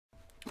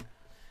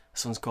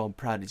This one's called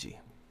Prodigy.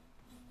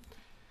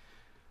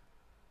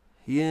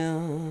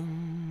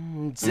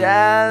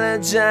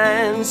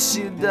 Intelligence,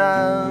 she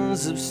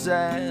does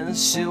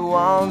obsess. She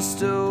wants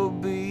to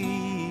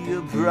be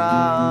a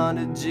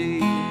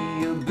prodigy,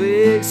 a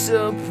big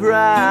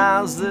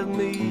surprise that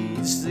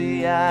meets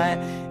the eye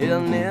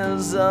and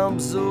is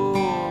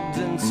absorbed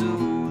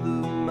into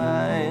the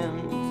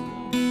mind.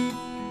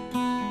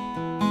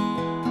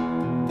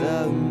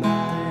 The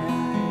mind.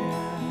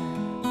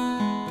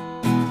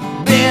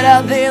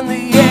 Better than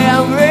the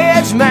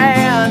average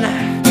man.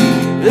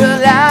 The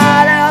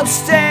light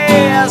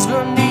upstairs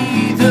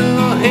beneath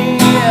her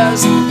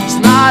hairs,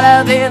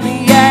 smarter than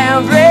the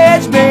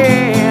average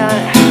man.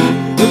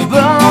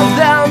 Above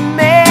the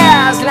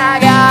mess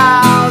like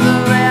all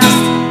the rest.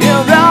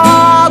 You're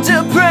all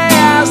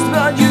depressed,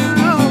 but you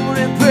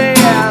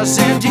repress.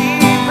 And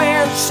deep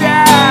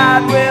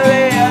inside where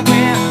it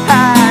will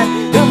hide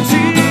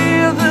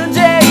until the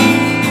day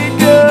it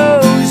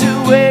goes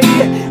away.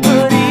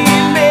 But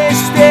it may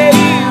stay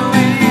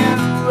with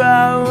you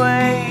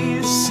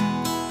always.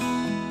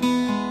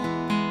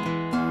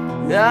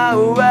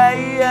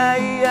 Always,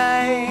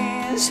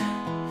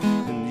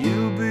 and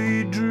you'll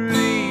be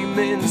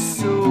dreaming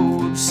so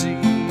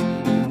obscene,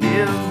 in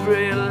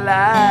every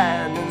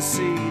line and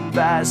scene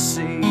by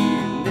scene,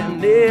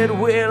 and it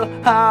will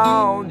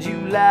haunt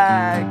you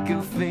like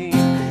a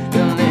fiend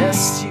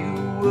unless you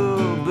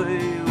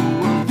obey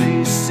what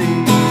they say.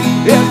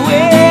 And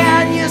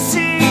when you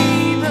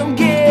see them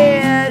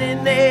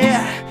getting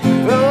there,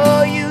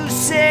 all you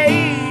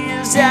say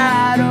is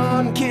I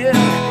don't care.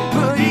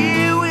 But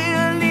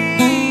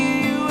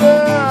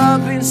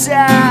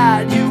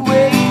inside, you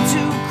wait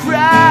to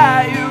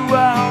cry, you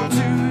want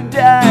to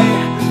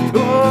die.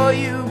 All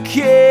you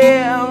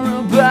care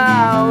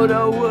about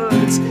are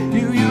words,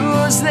 you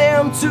use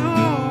them to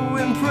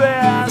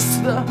impress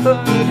the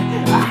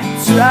herd. I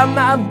try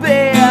my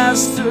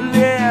best to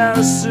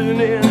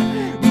listen in,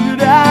 but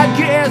I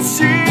get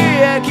sick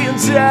and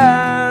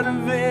tired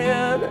of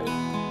it.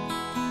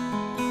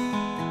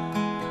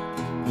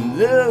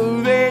 The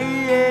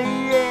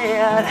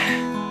rain,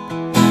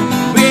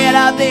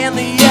 better than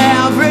the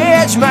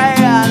average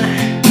man.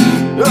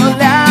 A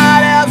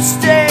light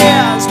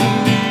upstairs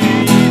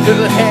beneath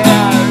her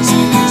hairs,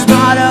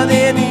 smarter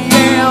than the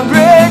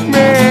average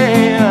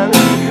man.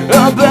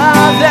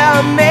 Above the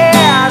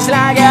mess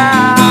like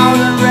all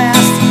the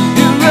rest.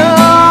 You're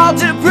all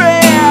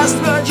depressed,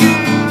 but you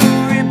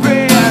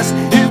repress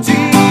it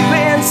deep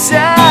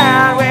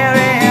inside where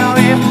it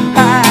will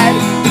hide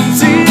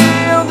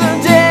until the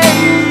day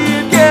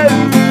it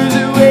goes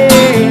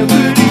away.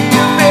 But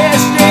it may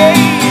stay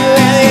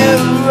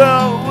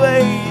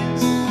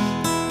always.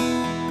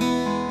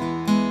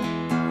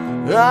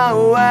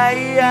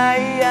 Always,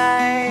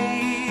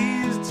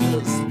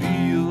 just be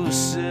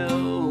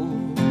yourself,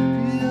 be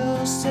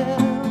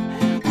yourself.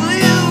 Will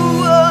you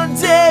one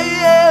day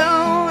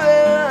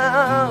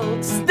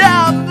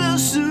stop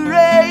this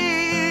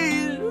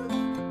rain?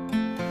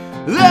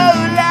 The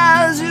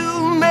lies you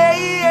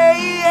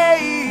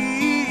made,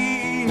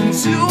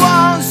 she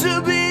wants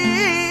to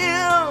be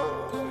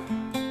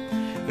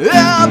a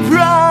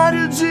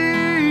prodigy,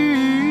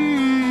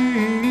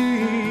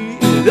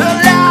 a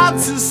lot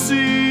to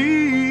see.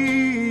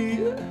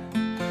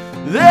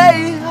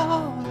 They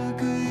all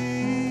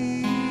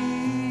agree.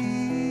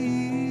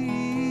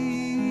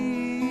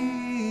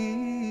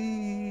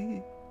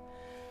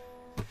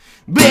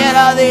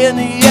 Better than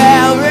the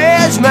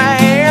average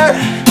man.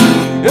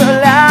 A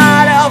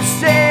light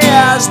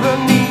upstairs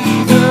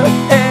beneath her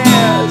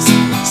hairs,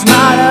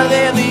 smarter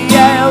than the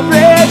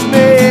average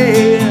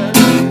man.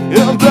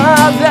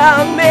 Above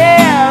the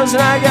mess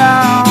like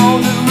all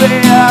the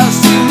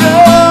rest.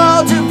 You're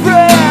all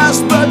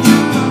depressed, but you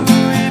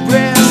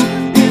repress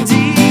it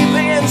deep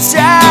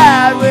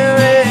inside where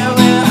it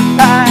will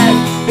hide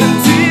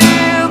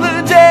until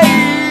the day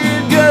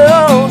it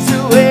goes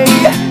away.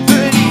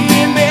 But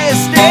it may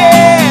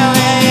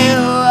stay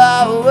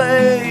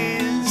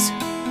always.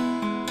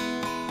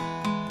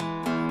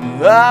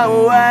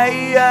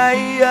 Always.